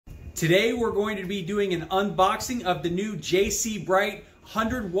Today we're going to be doing an unboxing of the new JCBritw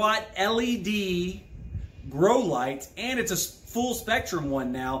 100W LED grow light, and it's a full spectrum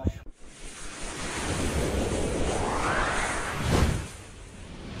one now.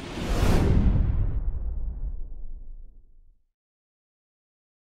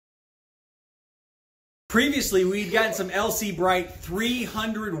 Previously, we'd gotten some JCBritw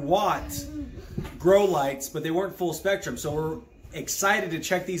 300W grow lights, but they weren't full spectrum, so we're excited to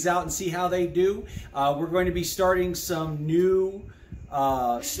check these out and see how they do. We're going to be starting some new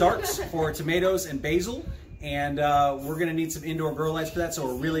starts for tomatoes and basil, and we're going to need some indoor grow lights for that, so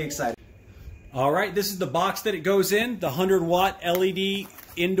we're really excited. All right, this is the box that it goes in, the 100W LED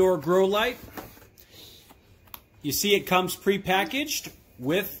indoor grow light. You see it comes pre-packaged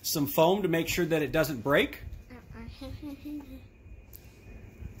with some foam to make sure that it doesn't break.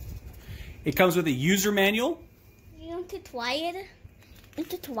 It comes with a user manual. You want to try it? You want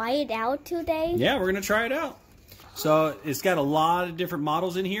to try it out today? Yeah, we're gonna try it out. So it's got a lot of different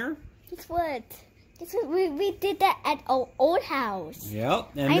models in here. Guess what? We did that at our old house.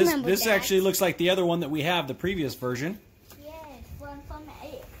 Yep, and this actually looks like the other one that we have, the previous version. Yes, from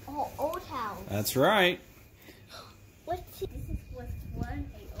our old house. That's right. This was one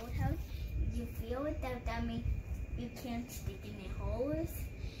a old house. You feel it, that means you can't stick in the holes,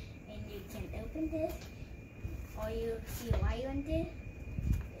 and you can open this. Or you see why on this.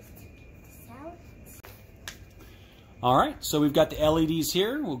 Just take this out. All right, so we've got the LEDs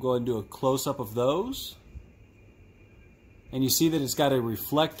here. We'll go and do a close-up of those. And you see that it's got a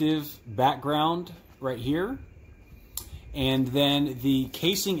reflective background right here. And then the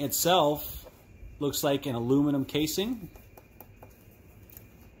casing itself looks like an aluminum casing.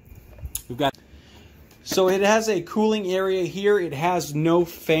 So it has a cooling area here. It has no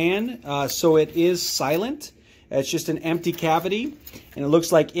fan, so it is silent. It's just an empty cavity, and it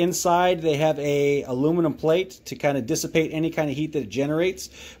looks like inside they have a aluminum plate to kind of dissipate any kind of heat that it generates.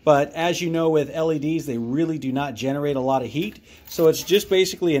 But as you know, with LEDs, they really do not generate a lot of heat. So it's just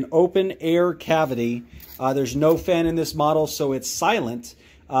basically an open air cavity. There's no fan in this model, so it's silent,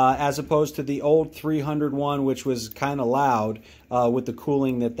 as opposed to the old 300 one, which was kind of loud with the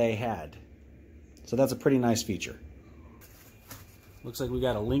cooling that they had. So that's a pretty nice feature. Looks like we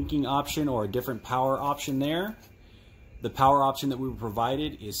got a linking option or a different power option there. The power option that we were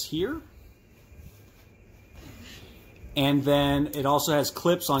provided is here. And then it also has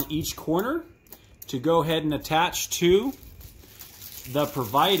clips on each corner to go ahead and attach to the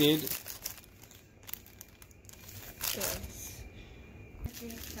provided.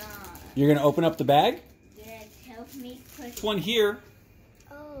 You're going to open up the bag? Yes, help me put This one here.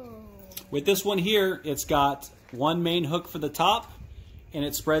 With this one here, it's got one main hook for the top, and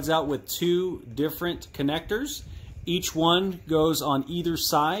it spreads out with two different connectors. Each one goes on either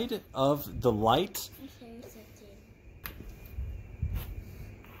side of the light.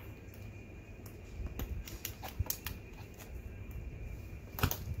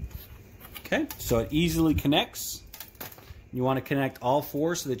 Okay, so it easily connects. You want to connect all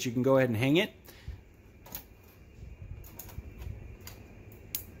four so that you can go ahead and hang it.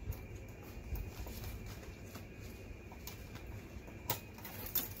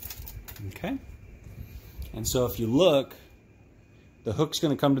 Okay, and so if you look, the hook's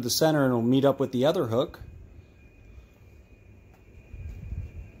going to come to the center and it'll meet up with the other hook.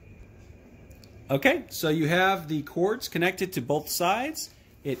 Okay, so you have the cords connected to both sides.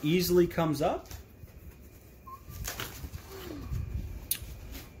 It easily comes up.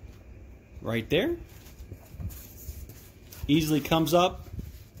 Right there. Easily comes up,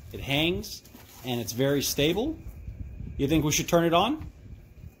 it hangs, and it's very stable. You think we should turn it on?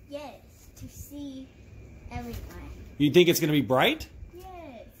 Yes, to see everything. You think it's going to be bright?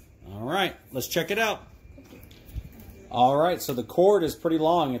 Yes. All right, let's check it out. All right, so the cord is pretty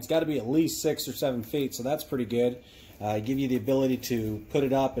long. It's got to be at least 6 or 7 feet, so that's pretty good. Give you the ability to put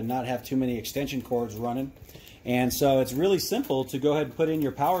it up and not have too many extension cords running. And so it's really simple to go ahead and put in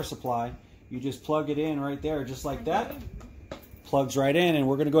your power supply. You just plug it in right there, just like that. Plugs right in, and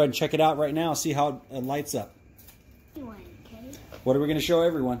we're going to go ahead and check it out right now, see how it lights up. What are we going to show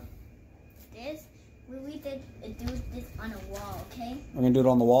everyone? This, we did do this on a wall, okay? We're going to do it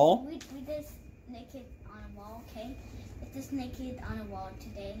on the wall? We did naked on a wall, okay? It's just naked on a wall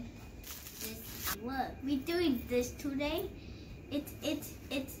today. This, look, we're doing this today. It's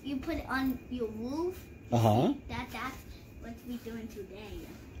you put it on your roof. Uh-huh. That's what we're doing today.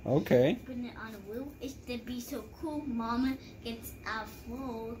 Okay. Putting it on the roof. It's to be so cool. Mama gets out of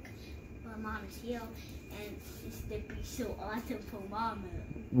work. Mama's here, and it's to be so awesome for Mama.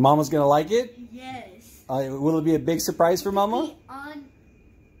 Mama's gonna like it? Yes. Will it be a big surprise for Mama?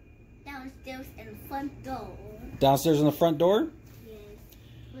 downstairs in the front door. Downstairs in the front door? Yes.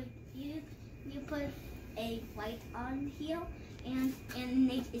 But you put a light on here and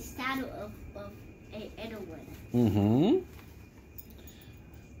make a shadow of a Edwin. Mm-hmm.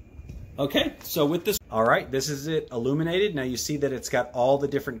 Okay, so with this, all right, this is it illuminated. Now you see that it's got all the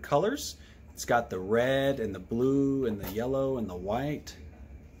different colors. It's got the red and the blue and the yellow and the white.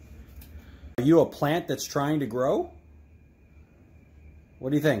 Are you a plant that's trying to grow? What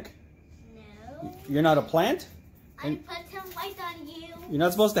do you think? No. You're not a plant? I put some light on you. You're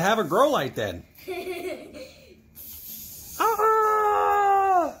not supposed to have a grow light then.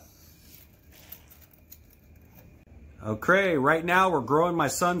 Ah! Okay, right now we're growing my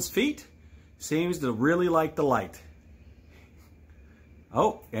son's feet. Seems to really like the light.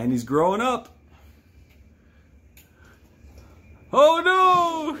 Oh, and he's growing up. Oh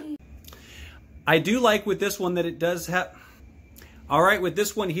no! I do like with this one that it does have... All right, with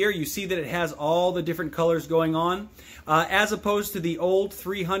this one here, you see that it has all the different colors going on. As opposed to the old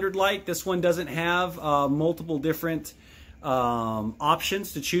 300 light, this one doesn't have multiple different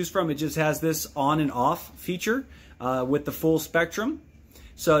options to choose from. It just has this on and off feature with the full spectrum.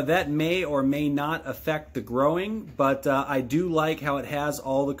 So that may or may not affect the growing, but I do like how it has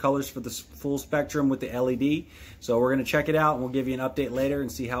all the colors for the full spectrum with the LED. So we're going to check it out and we'll give you an update later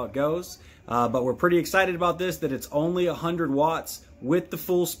and see how it goes. But we're pretty excited about this, that it's only 100 watts with the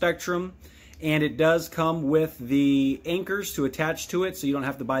full spectrum, and it does come with the anchors to attach to it, so you don't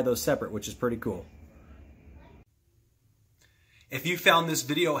have to buy those separate, which is pretty cool. If you found this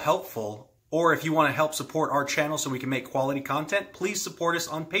video helpful, or if you want to help support our channel so we can make quality content, please support us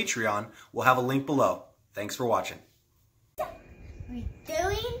on Patreon. We'll have a link below. Thanks for watching. We're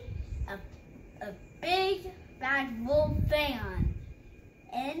doing a big bad wolf fan.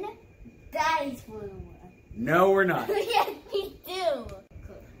 And Daddy's room. No, we're not. Yes, we do.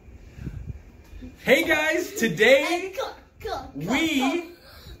 Hey guys, today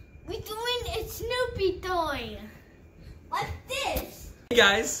we're doing a Snoopy toy. What's this? Hey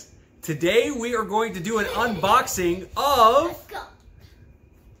guys, today we are going to do an unboxing of